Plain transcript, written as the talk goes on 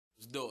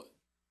do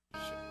it.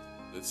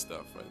 Good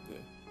stuff right there.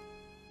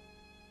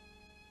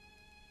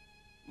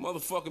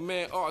 Motherfucking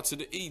man R to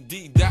the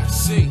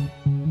ED.C.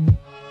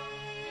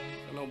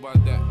 I know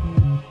about that.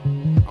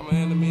 I'm an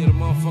enemy of the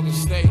motherfucking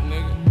state,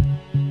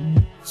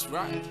 nigga. That's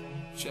right.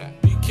 Chat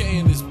BK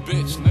in this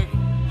bitch,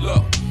 nigga.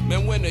 Look,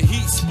 man, when the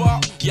heat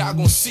spark, y'all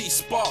gon' see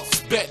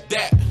sparks. Bet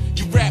that.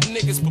 You rap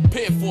niggas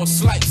prepare for a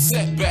slight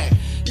setback.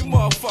 You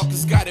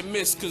motherfuckers got it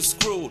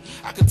misconstrued.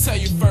 I can tell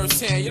you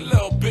firsthand, your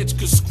little bitch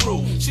could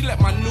screw. She let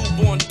my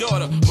newborn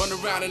daughter run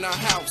around in our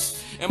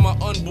house, and my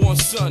unborn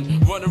son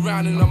run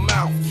around in her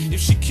mouth.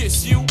 If she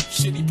kiss you,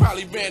 shit, he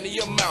probably ran to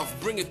your mouth.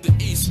 Bring it to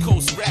East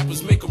Coast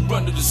rappers, make them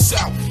run to the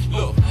South.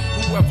 Look,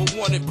 whoever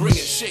want it, bring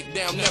it. Shake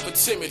down, never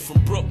timid.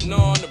 From Brooklyn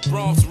on the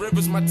Bronx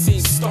Rivers, my team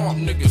stomp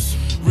niggas.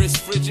 Wrist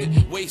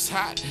frigid, waist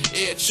hot,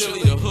 air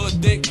chilly. The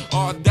hood think,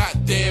 all dot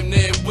damn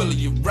near Willie.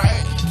 You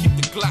right? Keep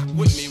the Glock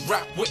with me,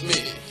 rap with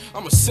me.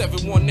 I'm a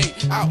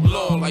 718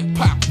 outlaw like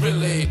Pop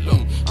Relay.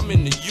 Look, I'm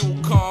in the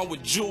Yukon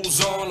with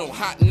jewels on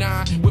Hot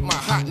 9 with my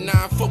Hot 9.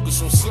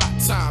 Focus on slot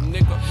time,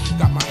 nigga.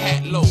 Got my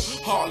hat low,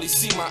 hardly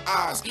see my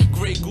eyes.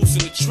 Grey Goose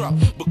in the truck,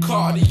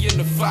 Bacardi in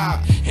the 5.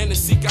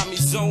 Hennessy got me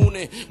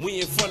zoning. We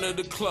in front of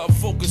the club,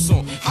 focus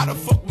on how the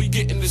fuck we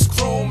getting this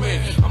chrome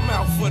in. I'm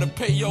out for the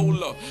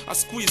payola. I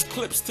squeeze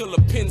clips till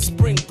a pin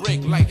spring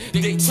break like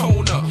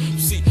Daytona.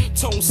 See,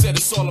 Tone said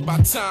it's all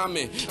about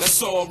timing.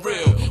 That's all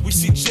real. We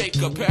see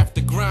Jacob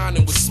after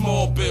grinding with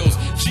small bills.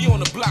 G on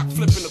the block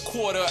flipping a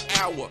quarter an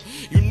hour.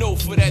 You know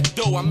for that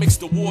dough I mix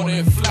the water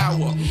and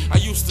flour. I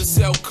used to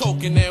sell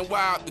coke and then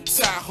wild the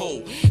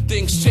Tahoe.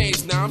 Things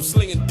changed, now I'm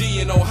slinging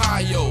D in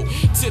Ohio.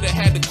 Till I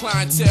had the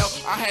clientele,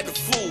 I had the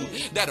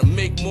food that'll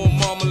make more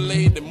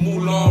marmalade than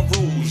Moulin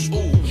Rouge.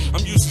 Ooh,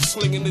 I'm used to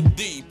slinging the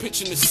D,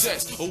 pitching the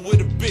sets, or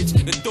with a bitch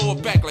that throw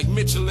it back like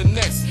Mitchell and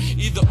Ness.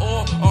 Either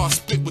or I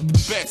spit with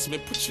the best. Man,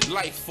 put your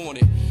life on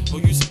it. Or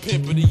use a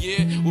pimp of the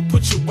year, well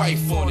put your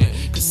wife on it.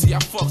 Cause see I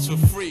fucks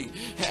for free.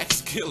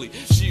 Ask Gilly,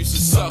 she used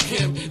to suck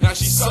him, now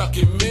she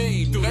sucking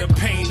me. Through the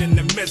pain and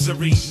the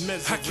misery,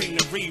 I came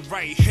to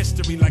rewrite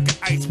history like an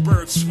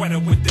iceberg sweater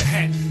with the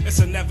hat. It's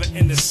a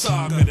never-ending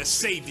saga, the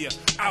savior,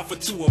 Alpha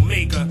to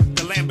Omega,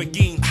 the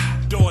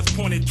Lamborghini, doors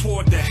pointed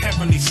toward the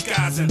heavenly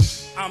skies, and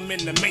I'm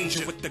in the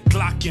manger with the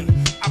Glockin'.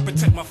 I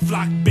protect my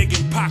flock, big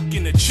and Pac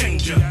in the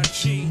changer.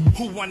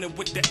 Who wanted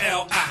with the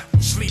L.I.?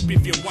 Sleep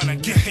if you wanna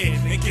get ahead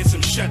and get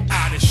some shut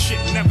eye. This shit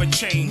never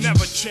change,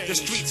 never change. The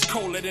streets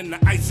colder than the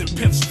ice in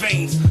Pimp's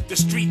veins. The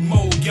street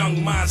mold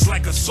young minds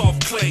like a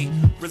soft clay.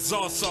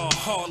 Results are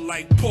hard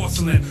like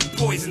porcelain,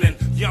 poisoning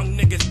young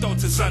niggas'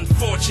 thoughts is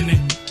unfortunate.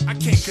 I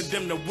can't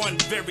condemn the one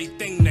very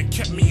thing that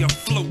kept me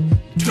afloat.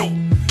 Dope,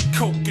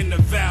 coke in the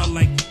vow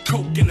like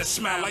coke in the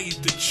smile. I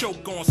used to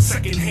choke on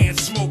secondhand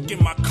smoke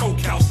in my coke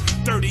house.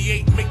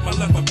 38 make my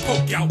lever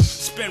poke out.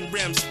 Spin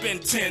rims, spin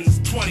 10s,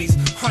 20s,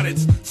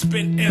 100s,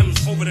 spin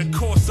M's over the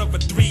course of a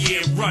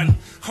 3-year run.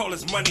 All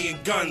this money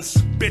and guns,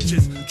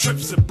 bitches,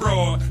 trips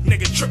abroad.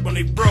 Nigga trip on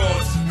they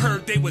broads.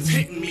 Heard they was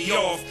hitting me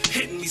off,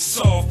 hitting me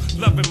soft.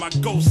 Loving my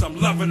ghost, I'm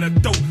loving a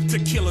dope.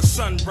 Tequila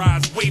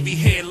sunrise, wavy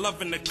hair,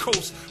 loving the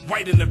coast.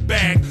 White in the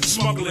bag,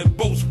 smuggling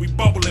boats, we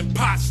bubbling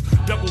pots.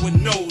 Double with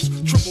nose,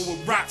 triple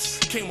with rocks.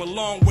 Came a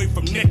long way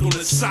from nickel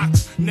and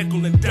socks.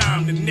 Nickel and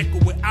dime, the nickel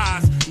with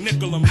eyes.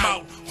 Nickel them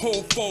out,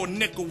 hold for a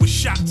nickel with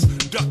shots.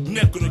 Duck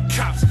nickel the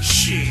cops,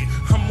 shit.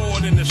 I'm more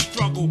than the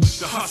struggle,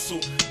 the hustle.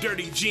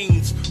 Dirty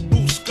jeans,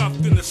 boots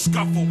scuffed in the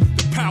scuffle.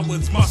 The power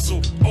is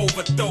muscle,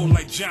 overthrow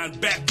like John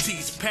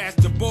Baptiste.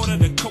 Past the border,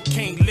 the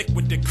cocaine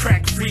liquid, the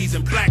crack freeze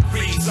and black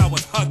reeds. I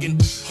was hugging,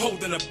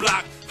 holding a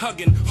block,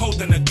 hugging,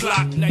 holding a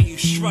Glock. Now you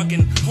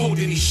shrugging,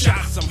 holding these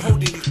shots. I'm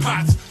holding these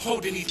pots,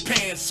 holding these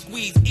pans.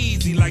 Squeeze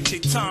easy like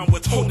Shaitan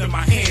was holding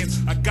my hands.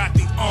 I got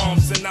these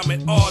arms and I'm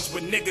at odds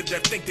with niggas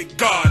that think they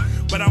God.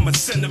 But I'ma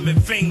send them in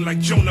vain like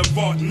Jonah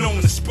Vaught.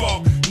 Known to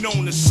spark,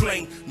 known to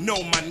sling.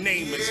 Know my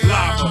name is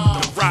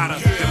Liva, the rider,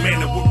 the man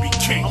that would be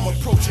king. I'm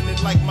approaching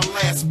it like my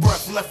last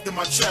breath left in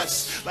my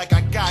chest. Like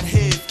I got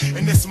hit,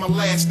 and this my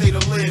last day to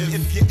live.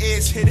 If your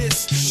ears hear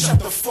this, shut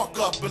the fuck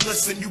up and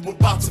listen. You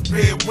about to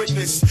bear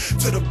witness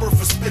to the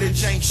birth of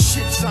spittage. Ain't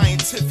shit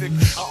scientific,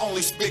 I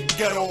only spit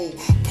ghetto.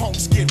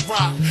 Punks get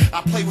rocked,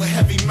 I play with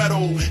heavy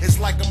metal. It's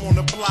like I'm on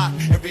the block.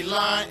 Every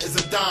line is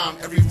a dime,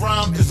 every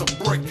rhyme is a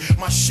brick.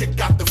 My shit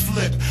got the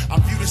flip. I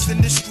view this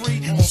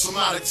industry on some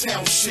out of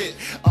town shit.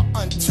 An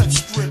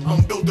untouched strip,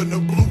 I'm building a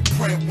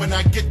blueprint. When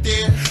I get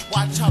there,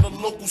 watch how the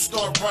locals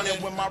start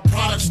running. When my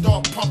products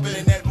start pumping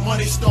and that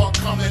money start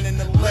coming, and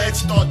the legs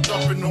start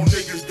dumping on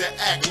niggas that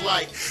act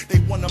like they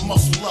wanna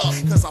muscle up.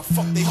 Cause I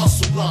fuck they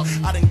hustle up,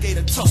 I done gave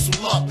a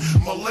tussle up.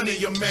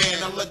 Millennium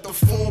man, I let the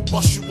fool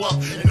bust you up,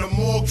 and the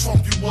morgue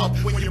trump you up.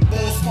 When your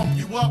balls pump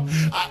you up,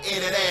 I air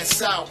that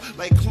ass out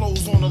like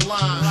clothes on the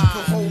line.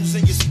 Put holes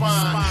in your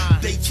spine,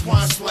 they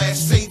twine slash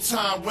say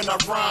time when I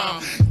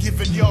rhyme.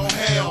 Giving y'all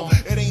hell,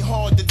 it ain't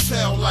hard to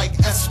tell like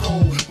Esco.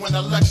 When I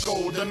let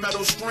go, the the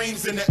metal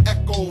screams and the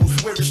echoes.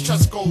 Where his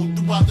chest goes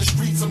throughout the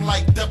streets, I'm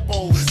like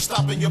Depo.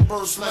 Stopping your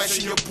burst,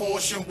 slashing your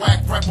portion.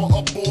 Whack rapper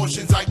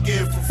abortions I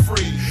give for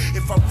free.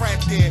 If I rap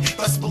there,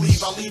 best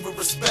believe I leave with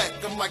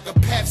respect. I'm like a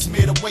pap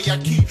smear the way I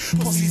keep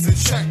pussies in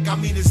check. I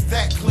mean, it's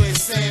that clear,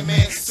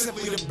 Sandman,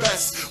 simply the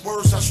best.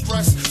 Words I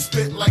stress,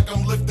 spit like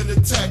I'm lifting the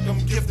tech.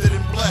 I'm gifted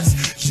and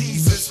blessed.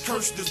 Jesus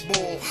cursed this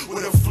ball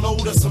with a flow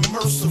that's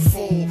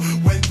unmerciful.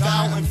 When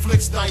thou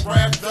inflicts thy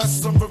wrath,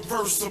 thus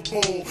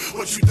unreversible.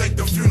 What you think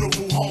the funeral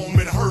home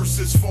in hearse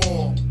is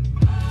for?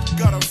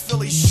 Got a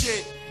Philly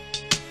shit.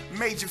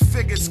 Major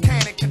figures,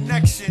 Canon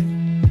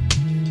Connection.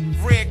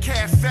 Red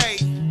Cafe.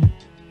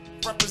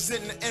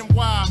 Representing the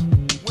NY.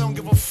 We don't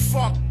give a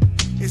fuck.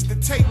 It's the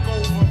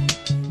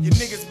takeover. You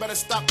niggas better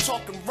stop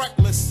talking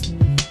reckless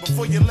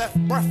before you left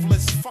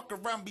breathless. Fuck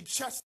around, be chest.